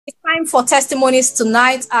time for testimonies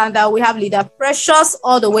tonight, and we have Leader Precious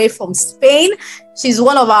all the way from Spain. She's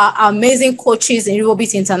one of our amazing coaches in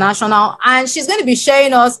Revoobit International, and she's going to be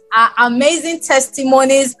sharing us amazing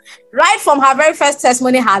testimonies right from her very first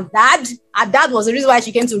testimony. Her dad was the reason why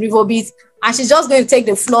she came to Revoobit, and she's just going to take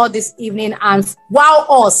the floor this evening and wow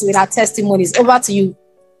us with her testimonies. Over to you.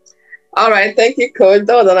 All right, thank you, Coach.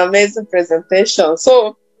 That was an amazing presentation.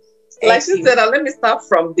 So, like she said, let me start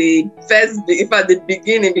from the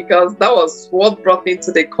beginning, because that was what brought me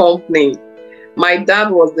to the company. My dad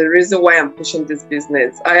was the reason why I'm pushing this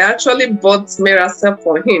business. I actually bought Miiracell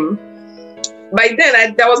for him. By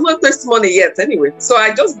then, there was no testimony yet anyway. So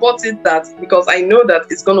I just bought it because I know that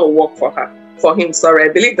it's going to work for him. Sorry,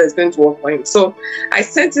 I believe that it's going to work for him. So I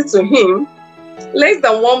sent it to him. Less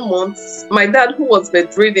than 1 month, my dad, who was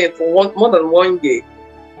bedridden for more than 1 year,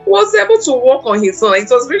 was able to walk on his own. It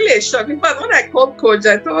was really a shock. In fact, when I called Coach,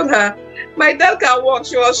 I told her, my dad can walk.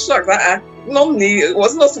 She was shocked. Normally, it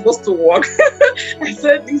was not supposed to walk. I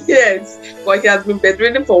said, yes. But he has been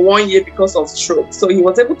bedridden for 1 year because of stroke. So he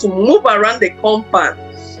was able to move around the compound.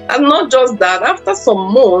 And not just that, after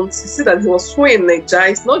some months, you see that he was so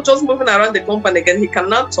energized, not just moving around the compound again, he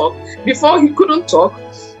cannot talk. Before, he couldn't talk.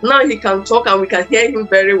 Now he can talk, and we can hear him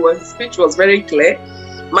very well. His speech was very clear.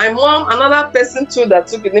 My mom, another person too that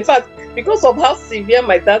took it. In fact, because of how severe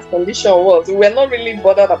my dad's condition was, we were not really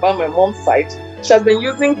bothered about my mom's side. She has been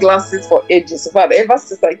using glasses for ages. In fact, ever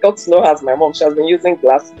since I got to know her as my mom, she has been using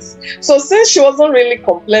glasses. So since she wasn't really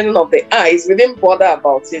complaining of the eyes, we didn't bother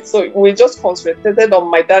about it. So we just concentrated on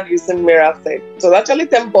my dad using Miiracell. So actually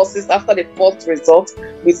 10 buses after the 4th result,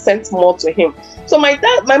 we sent more to him. So my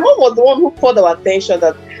mom was the one who called our attention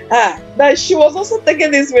that she was also taking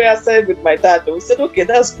this Miiracell with my dad. We said, okay,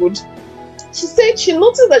 that's good. She said she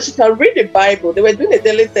noticed that she can read the Bible. They were doing a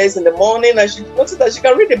daily test in the morning, and she noticed that she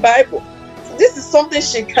can read the Bible. This is something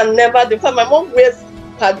she can never do. In fact, my mom wears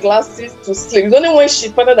her glasses to sleep. It's only when she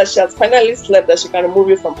found out that she has finally slept that she can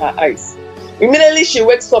remove it from her eyes. Immediately she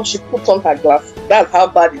wakes up, she puts on her glasses. That's how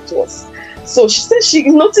bad it was. So she said she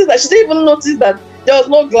noticed that she didn't even notice that there was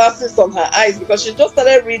no glasses on her eyes, because she just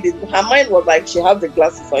started reading. Her mind was like she has the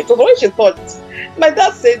glasses on. It was when she thought, my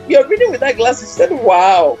dad said, "You're reading without glasses." She said,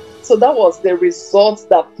 wow. So that was the result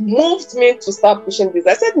that moved me to start pushing this.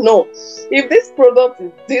 I said, no, if this product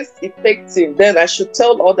is this effective, then I should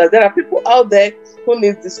tell others. There are people out there who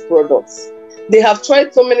need these products. They have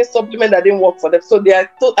tried so many supplements that didn't work for them. So they are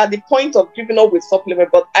at the point of giving up with supplement.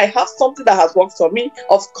 But I have something that has worked for me.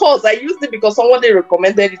 Of course, I used it because somebody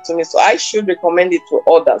recommended it to me. So I should recommend it to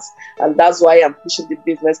others. And that's why I'm pushing the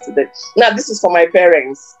business today. Now, this is for my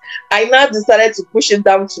parents. I now decided to push it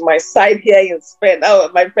down to my side here in Spain. Now,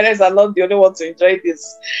 my parents are not the only ones to enjoy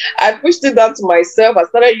this. I pushed it down to myself. I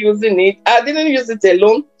started using it. I didn't use it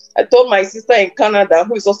alone. I told my sister in Canada,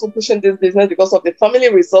 who is also pushing this business because of the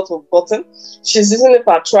family results we've gotten. She's using it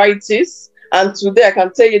for arthritis. And today I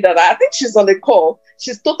can tell you that I think she's on the call.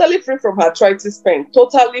 She's totally free from her arthritis pain.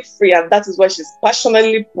 Totally free. And that is why she's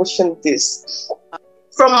passionately pushing this.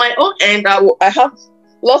 From my own end, I have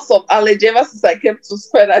lots of allergy ever since I came to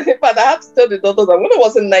Spain. In fact, I have to tell the doctors that when I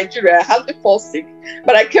was in Nigeria, I hardly fall sick.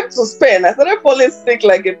 But I came to Spain, I started falling sick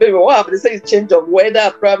like a baby. What happened? They say it's change of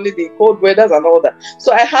weather, probably the cold weathers and all that.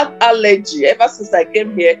 So I had allergy. Ever since I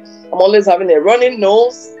came here, I'm always having a running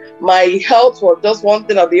nose. My health was just one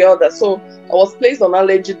thing or the other. So I was placed on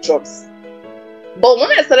allergy drugs. But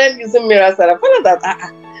when I started using Miiracell, I found out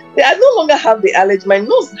that I no longer have the allergy. My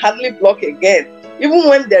nose hardly blocked again, even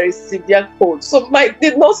when there is severe cold. So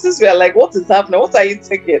the nurses were like, what is happening? What are you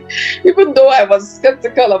taking? Even though I was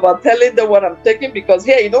skeptical about telling them what I'm taking, because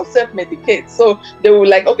here you don't self-medicate. So they were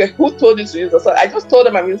like, okay, who told you to use this? So I just told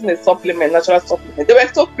them I'm using a supplement, natural supplement. They were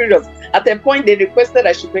so curious. At a point, they requested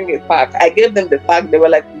I should bring a pack. I gave them the pack. They were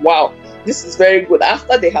like, wow, this is very good,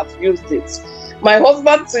 after they have used it. My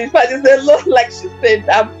husband too, in fact, is a lot, like she said,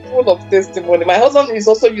 I'm full of testimony. My husband is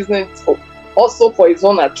also using it for his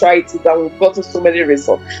own arthritis, and we've gotten so many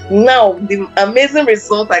results. Now, the amazing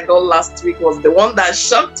result I got last week was the one that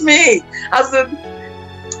shocked me. As in,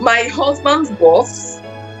 my husband's boss,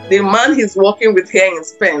 the man he's working with here in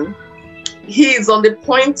Spain, he is on the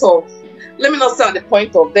point of, let me not say at the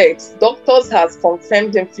point of death. Doctors has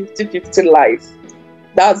confirmed him 50-50 life.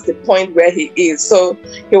 That's the point where he is. So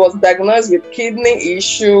he was diagnosed with kidney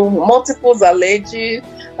issue, multiple allergy,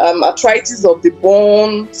 arthritis of the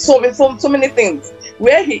bone, so many things.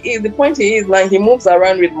 Where he is, the point he is now, he moves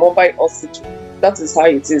around with mobile oxygen. That is how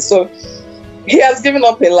it is. So he has given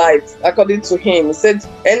up in life, according to him. He said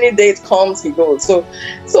any day it comes, he goes. So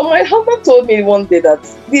my husband told me one day that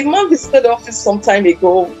the man visited the office some time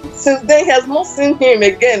ago. Since then, he has not seen him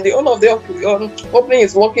again. The owner of the opening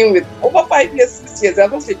is working with over 5 years, 6 years. I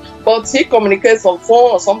don't see, but he communicates on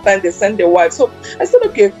phone, or sometimes they send their wife. So I said,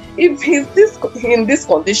 okay, if he's in this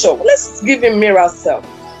condition, let's give him Miiracell.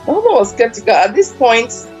 My husband was skeptical at this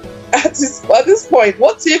point. At this point,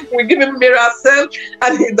 what if we give him Miiracell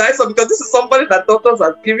and he dies? Because this is somebody that doctors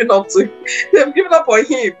have given up to. They've given up on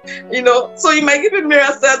him, you know. So you might give him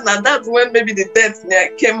Miiracell, and that's when maybe the death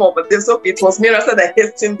came up. But they said, okay, it was Miiracell that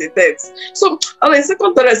hastened the death. So on the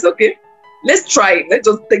second thought, I said, okay, let's try it. Let's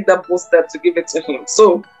just take that bold step to give it to him.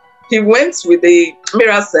 So he went with the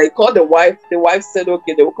Miiracell. He called the wife. The wife said,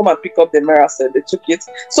 okay, they will come and pick up the Miiracell. They took it.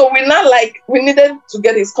 So we needed to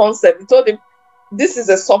get his concept. We told him, this is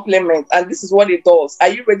a supplement and this is what it does. Are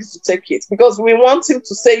you ready to take it? Because we want him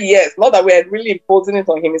to say yes, not that we are really imposing it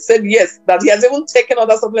on him. He said yes, that he has even taken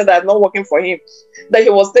other supplements that are not working for him, that he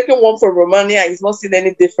was taking one from Romania and he's not seen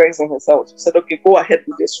any difference in himself. He said, okay, go ahead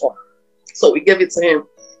with this one. So we gave it to him.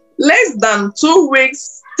 Less than 2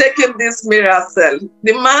 weeks taking this Miiracell,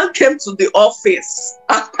 the man came to the office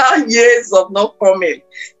after years of not coming.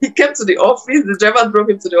 He came to the office, the driver drove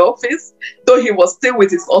him to the office, though he was still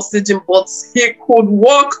with his oxygen, but he could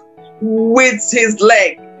walk with his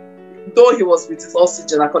leg, though he was with his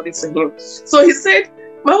oxygen, according to him. So he said,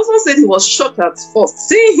 my husband said he was shocked at first,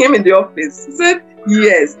 seeing him in the office. He said,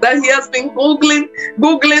 yes, that he has been Googling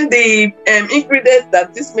the ingredients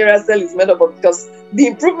that this Miiracell is made of, because the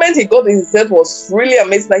improvement he got in his health was really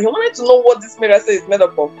amazing. That he wanted to know what this Miiracell is made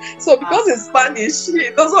up of. So because in Spanish,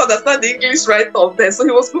 he doesn't understand the English right off there. So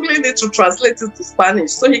he was Googling it to translate it to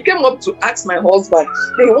Spanish. So he came up to ask my husband.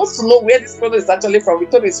 He wants to know where this product is actually from. We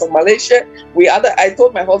told him it's from Malaysia. I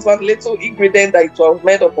told my husband little ingredient that it was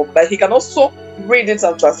made up of, that he can also read it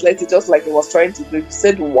and translate it just like he was trying to do. He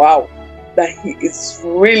said, wow, that he is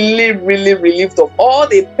really, really relieved of all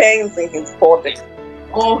the pains in his body.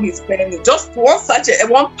 All his pain, just one sachet,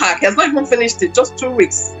 one pack. He has not even finished it, just 2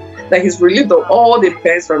 weeks. That he's relieved of all the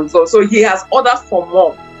pains from himself. So he has ordered for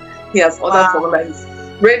more. He has ordered for more, that he's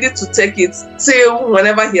ready to take it till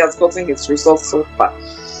whenever he has gotten his results so far.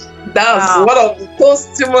 That's one of the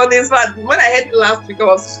testimonies. When I heard it last week, I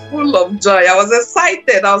was full of joy. I was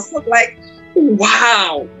excited. I was like,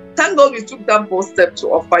 wow. Thank God we took that bold step to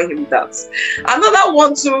offer him that. Another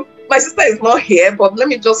one too, my sister is not here, but let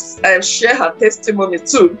me just share her testimony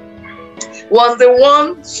too. Was the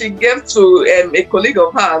one she gave to a colleague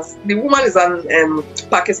of hers. The woman is in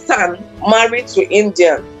Pakistan, married to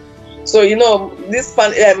Indian. So you know, this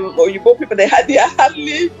Oyibo people, they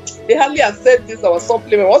hardly accept this our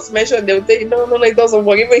supplement. Once mentioned, they will say no, it doesn't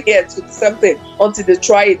work. Even here to something until they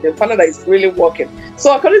try it, they find out that it's really working.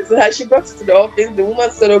 So according to her, she brought it to the office. The woman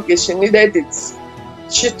said, okay, she needed it.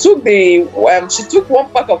 She took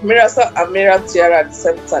one pack of Miiracell and Miiracell Tiara at the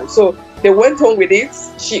same time. So they went home with it.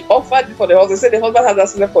 She offered it for the husband. They said the husband has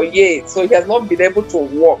accident for years, so he has not been able to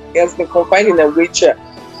walk. He has been confined in a wheelchair.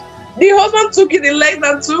 The husband took it in less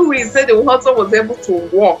than 2 weeks. Said the husband was able to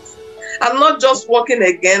walk. And not just walking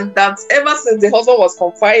again, that ever since the husband was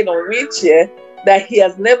confined on wheelchair, that he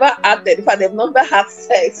has never had, in fact, they've never had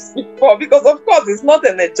sex before, because of course it's not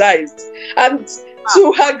energized. And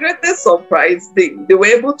to her greatest surprise, they were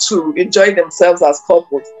able to enjoy themselves as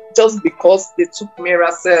couples just because they took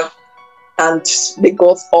Miiracell and they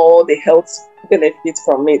got all the health benefits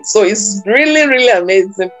from it. So it's really, really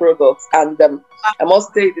amazing product. And I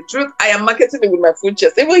must tell you the truth, I am marketing it with my full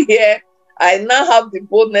chest. Even here, I now have the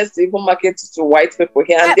boldness to even market it to white people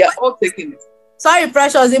here, and they are all taking it. Sorry,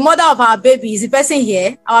 Precious, the mother of our baby is the person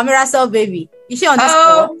here, our Miiracell baby. Is she on this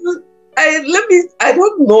call? I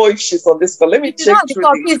don't know if she's on this call. Let me check.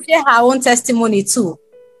 Please share her own testimony too,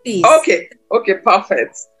 please. Okay,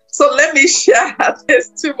 perfect. So let me share her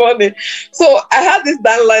testimony. So I had this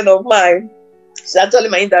downline of mine. She's actually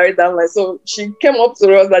my indirect downline. So she came up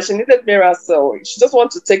to us that she needed Miiracell. She just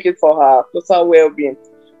wanted to take it for her total well-being.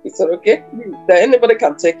 He said, okay, that anybody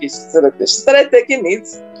can take it. She said, okay. She started taking it.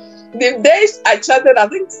 The day I chatted, I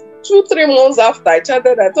think 2-3 months after I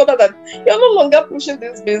chatted, I told her that you're no longer pushing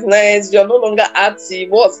this business, you're no longer active,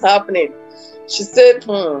 what's happening? She said,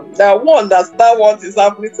 that one understand what is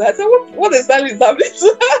happening to her. I said, what exactly is happening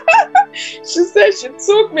to her? She said she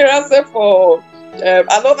took Miiracell for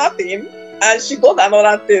another thing, and she got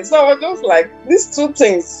another thing. So I was just like, these two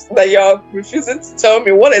things that you're refusing to tell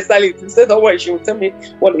me what exactly it is. She said, don't worry, she will tell me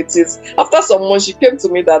what it is. After some months, she came to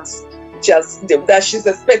me that she's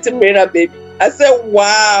expecting Mira baby. I said,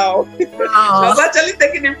 wow. She was actually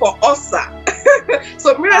taking it for Osa.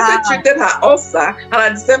 So Miiracell treated her ulcer and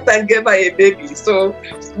at the same time gave her a baby. So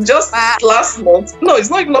just last month, no, it's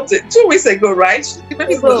not even up to 2 weeks ago, right? The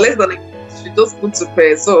baby is less than a week. She just put to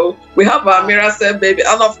bed. So we have our Miiracell baby,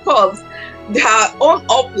 and of course, her own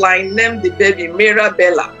upline named the baby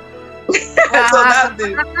Miirabella. So that's the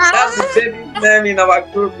baby name in our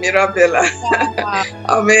group, Miirabella.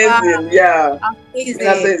 Amazing, yeah.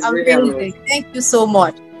 Amazing. Really. Thank you so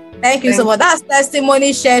much. Thank you so much. That's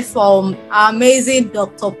testimony shared from our amazing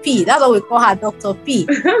Dr. P. That's what we call her, Dr. P.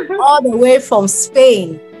 All the way from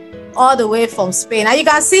Spain. All the way from Spain. And you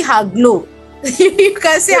can see her glow. You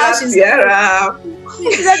can see how she's She's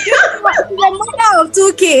a mother of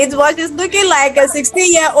 2 kids, but she's looking like a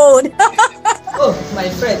 16-year-old. Oh, my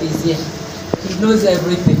friend is here. He knows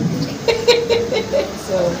everything.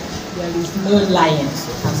 So there is no lying.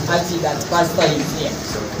 I'm happy that Pastor is here.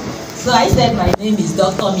 So I said my name is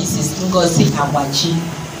Dr. Mrs. Ngozi Awachi,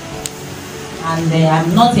 and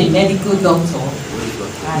I'm not a medical doctor.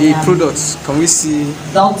 The products, can we see?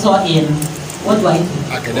 Doctor in, what do I do?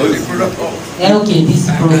 Academic product. Okay, this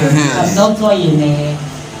product. I'm doctor in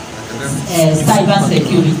cyber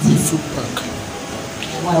security.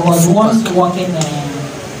 I was once working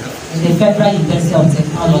in the Federal University of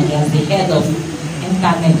Technology as the head of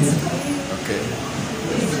internet. Okay.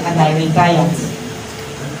 And I retired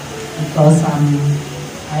because I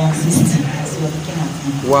am 60, as you're looking at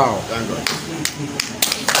me. Wow. Thank God.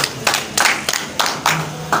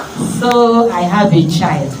 So I have a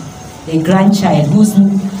child, a grandchild,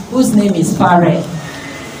 whose name is Farrell.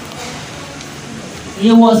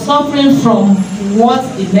 He was suffering from what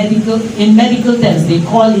in medical terms they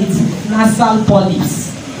call it nasal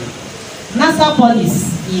polyps. Nasal polyps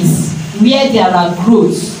is where there are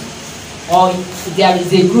growths, or there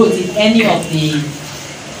is a growth in any of the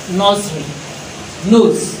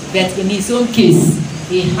nodes, but in his own case,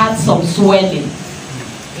 he had some swelling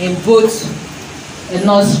in both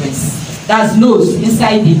nostrils. That's nose,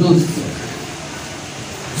 inside the nose.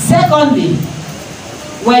 Secondly,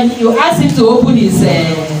 when you ask him to open his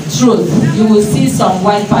throat, you will see some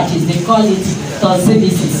white patches. They call it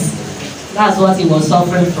tonsillitis. That's what he was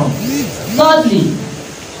suffering from. Thirdly,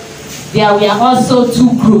 there were also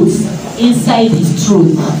 2 growths inside his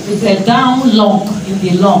throat, with a down lung in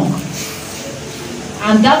the lung.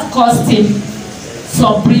 And that caused him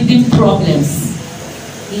some breathing problems.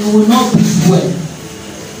 He would not breathe well.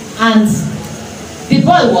 And the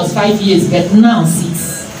boy was 5 years, but now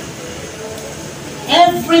 6.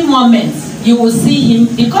 Every moment you will see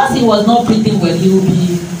him, because he was not breathing well, he will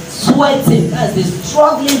be sweating, as he's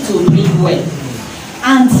struggling to breathe well.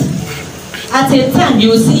 And at a time you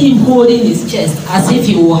will see him holding his chest as if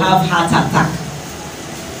he will have heart attack.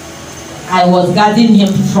 I was guarding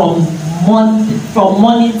him from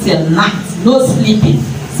morning till night, no sleeping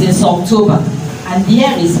since October. And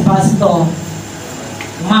here is Pastor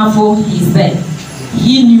Marvo, he's there.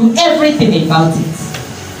 He knew everything about it.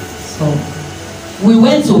 So we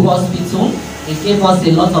went to hospital. They gave us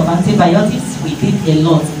a lot of antibiotics. We did a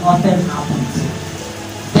lot. Nothing happened.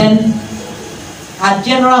 Then at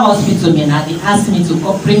General Hospital, they asked me to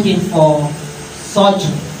bring him for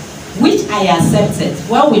surgery, which I accepted.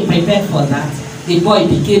 When we prepared for that, the boy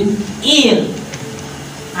became ill.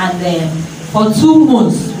 And for 2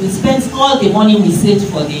 months, we spent all the money we saved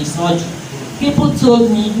for the surgery. People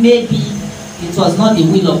told me maybe it was not the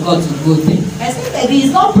will of God to go there. I said that he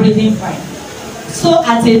is not breathing fine. So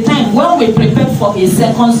at a time when we prepared for a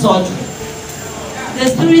second surgery, the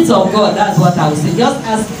Spirit of God, that's what I would say, just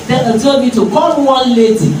as they told me to call one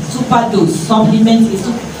lady, Superdose,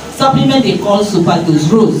 supplement they call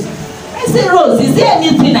Superdose, Rose. I said, Rose, is there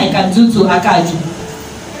anything I can do to Akaju?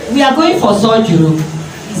 We are going for surgery.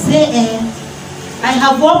 He said, I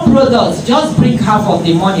have 1 product, just bring half of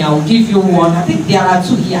the money, I will give you 1. I think there are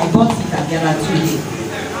 2 here, I bought it and there are 2 here.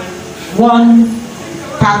 1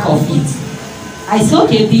 pack of it. I said,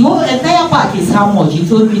 okay, the whole entire pack is how much? He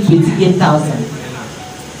told me 28,000.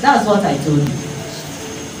 That's what I told him.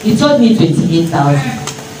 He told me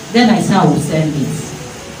 28,000. Then I said, I will send it.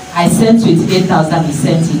 I sent 28,000, he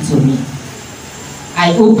sent it to me.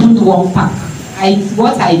 I opened 1 pack.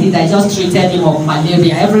 What I did, I just treated him of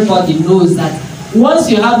malaria. Everybody knows that once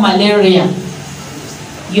you have malaria,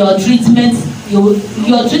 your treatment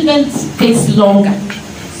takes longer.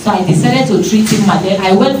 So I decided to treat him malaria.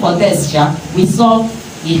 I went for test, we saw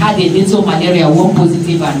he had a little malaria, 1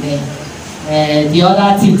 positive, and the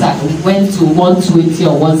other titer went to 120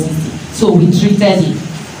 or 160. So we treated him.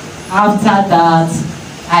 After that,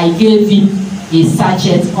 I gave him a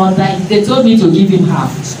sachet they told me to give him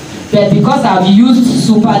half. But because I've used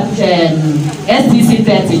STC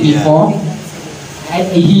 30 before,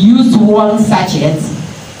 He used one sachet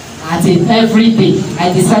every day.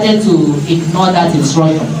 I decided to ignore that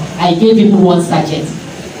instruction. I gave him one sachet.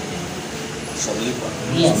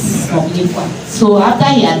 Yes, from liquor. So after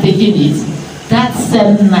he had taken it, that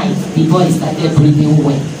same night, the boy started breathing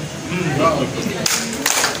well.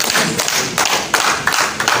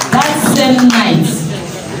 That same night,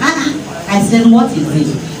 I said, what is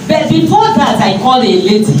it? But before that, I called a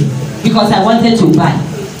lady because I wanted to buy.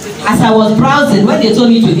 As I was browsing, when they told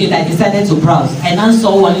me to eat, I decided to browse. I now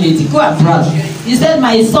saw one lady, go and browse. He said,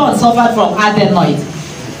 my son suffered from adenoid,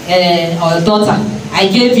 or daughter. I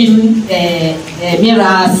gave him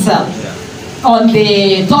Miiracell. On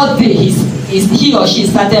the third day, he or she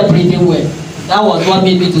started breathing well. That was what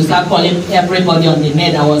made me to start calling everybody on the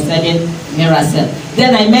net that was selling Miiracell.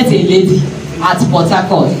 Then I met a lady at Port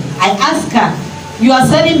Harcourt. I asked her, you are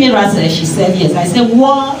selling Miiracell? She said, yes. I said,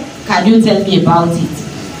 what can you tell me about it?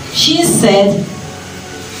 She said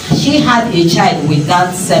she had a child with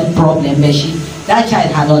that same problem, but that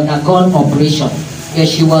child had undergone operation. But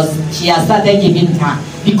she had started giving her,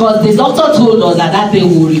 because the doctor told us that they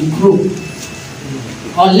will recruit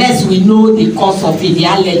unless we know the cause of it, the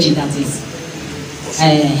allergy that is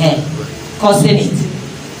causing it.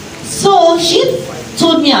 So she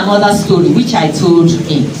told me another story, which I told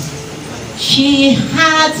him. She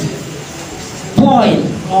had boil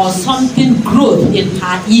or something growth in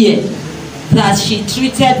her ear that she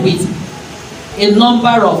treated with a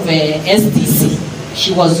number of STC.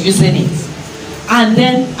 She was using it. And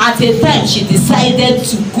then at a time she decided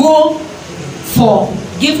to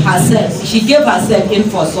she gave herself in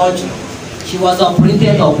for surgery. She was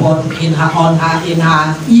operated upon in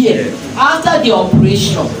her ear. After the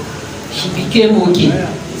operation, she became okay.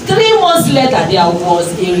 3 months later, there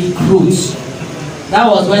was a recruit. That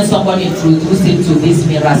was when somebody introduced him to this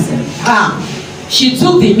Miiracell. She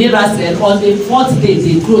took the Miiracell. On the 4th day,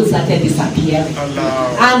 the growth started disappearing.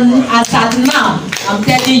 And as at now, I'm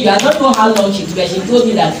telling you, I don't know how long she took, but she told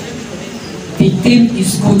me that the thing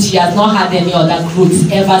is good. She has not had any other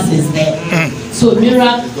growths ever since then. So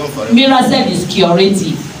Miiracell is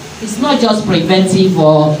curative. It's not just preventive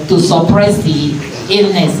or to suppress the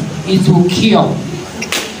illness. It will cure.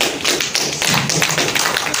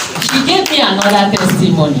 She gave me another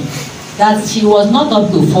testimony that she was not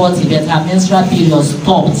up to 40, but her menstrual period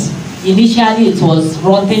stopped. Initially, it was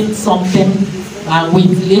rotting something and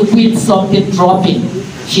with liquid something dropping.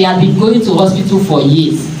 She had been going to hospital for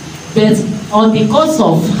years. But on the course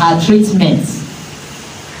of her treatment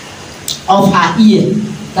of her ear,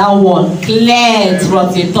 that one cleared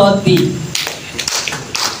from the 3rd day.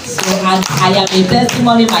 So I am a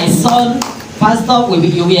testimony. My son, Pastor,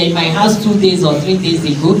 you were in my house 2 days or 3 days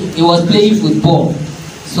ago. He was playing football.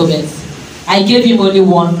 So I gave him only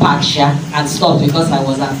 1 pack and stopped because I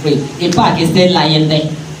was afraid. A pack is still lying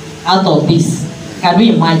there out of this. Can we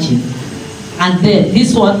imagine? And then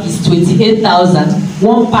this one is 28,000.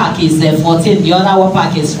 1 pack is 14. The other 1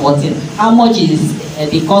 pack is 14. How much is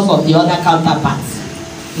the cost of the other counterparts?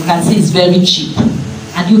 You can see it's very cheap.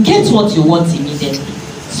 And you get what you want immediately.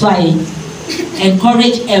 So I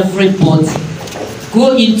encourage everybody,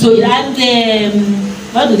 go into it. And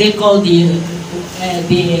what do they call the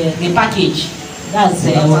package? That's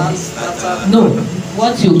no,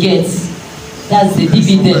 what you get. That's the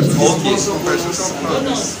dividend.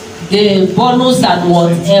 The bonus and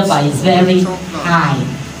whatever is very high.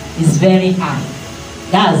 It's very high.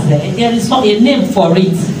 That's there is a name for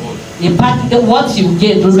it. What you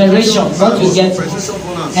get, remuneration, what you get.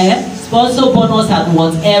 Sponsor bonus and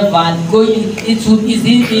whatever, it's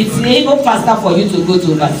even faster for you to go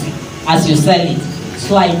to overseas as you sell it.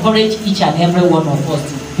 So I encourage each and every one of us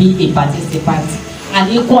to be a participant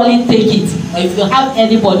and equally take it. Or if you have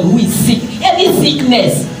anybody who is sick, any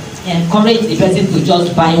sickness, encourage the person to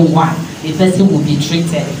just buy one. The person will be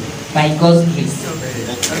treated by God's grace.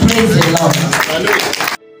 Praise the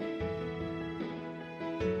Lord.